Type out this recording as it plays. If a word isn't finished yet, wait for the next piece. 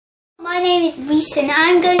My name is Reese and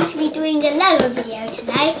I'm going to be doing a Lego video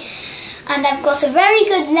today, and I've got a very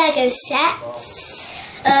good Lego set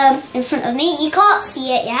in front of me. You can't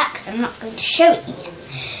see it yet because I'm not going to show it you.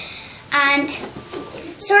 And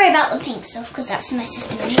sorry about the pink stuff because that's my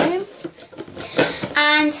sister's room.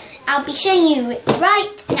 And I'll be showing you it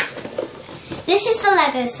right now. This is the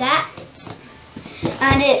Lego set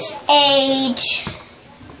and it's age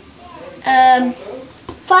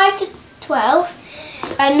 5 to 12.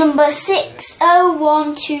 Number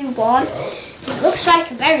 60121. It looks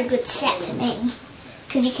like a very good set to me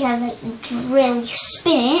because you can like drill, you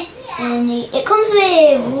spin it, and it comes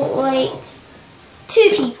with like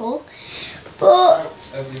 2 people, but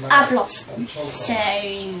I've lost them, so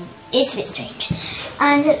it's a bit strange.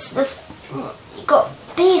 And it's you've got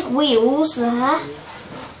big wheels there,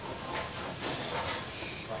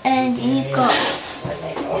 and you've got.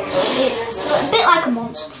 It's a bit like a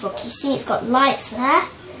monster truck. You see, it's got lights there.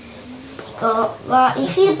 You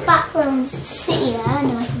see the background city there,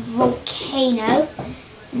 and like a volcano,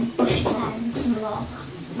 and bushes there, and some lava.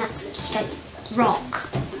 And that's like rock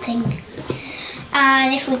thing.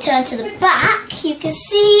 And if we turn to the back, you can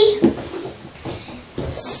see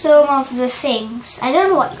some of the things. I don't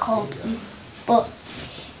know what you call them, but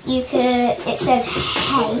you can. It says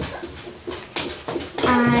hey,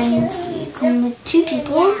 and you come with 2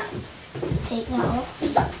 people. Take that off.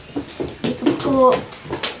 You can put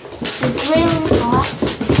the drill off,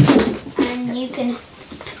 and you can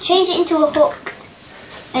change it into a hook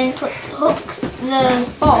and hook the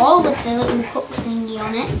ball with the little hook thingy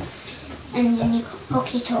on it, and then you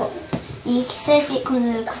hook it up. And it says it comes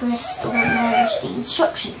with a crystal and there's the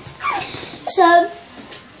instructions. So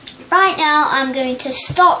right now I'm going to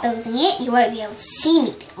start building it. You won't be able to see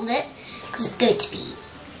me build it because it's going to be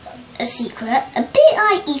a secret, a bit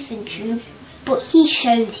like Ethan Drew, but he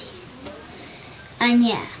showed you. And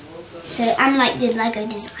yeah, so I'm like the Lego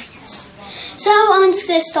designers. So I'm just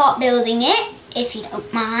going to start building it, if you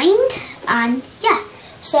don't mind. And yeah,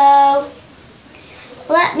 so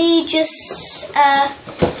let me just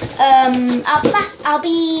I'll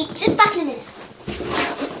be just back in a minute.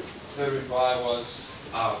 The reply was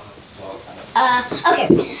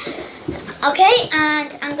okay,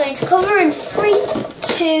 and I'm going to cover in 3,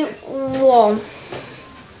 2, 1.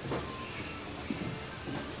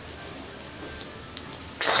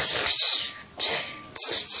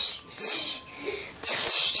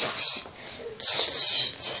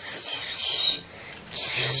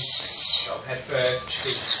 Head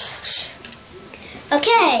first.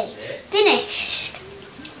 Okay, finished.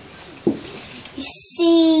 You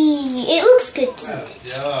see, it looks good, doesn't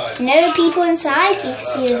it? No people inside. You can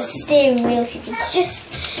see the steering wheel. If you could just,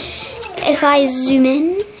 if I zoom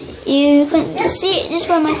in, you can see it just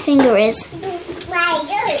where my finger is.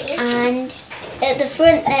 And at the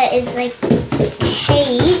front there is like a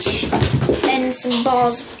cage and some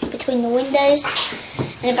bars between the windows.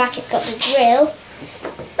 And the back it's got the drill.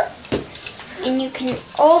 And you can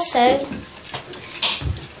also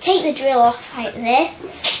take the drill off like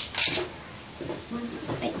this.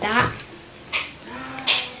 Like that.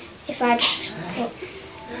 If I just put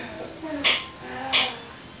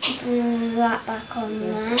that back on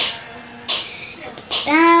there,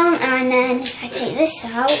 down, and then if I take this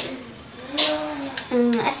out,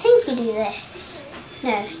 I think you do this.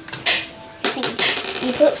 No, I think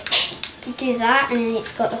you put to do that, and then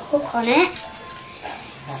it's got the hook on it.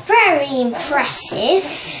 It's very impressive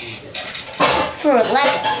for a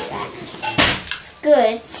Lego set. It's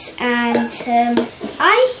good, and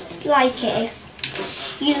I like it.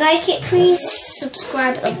 If you like it, please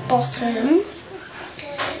subscribe at the bottom,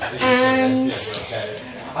 and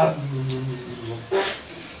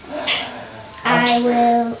I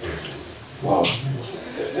will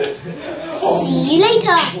see you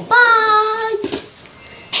later. Bye!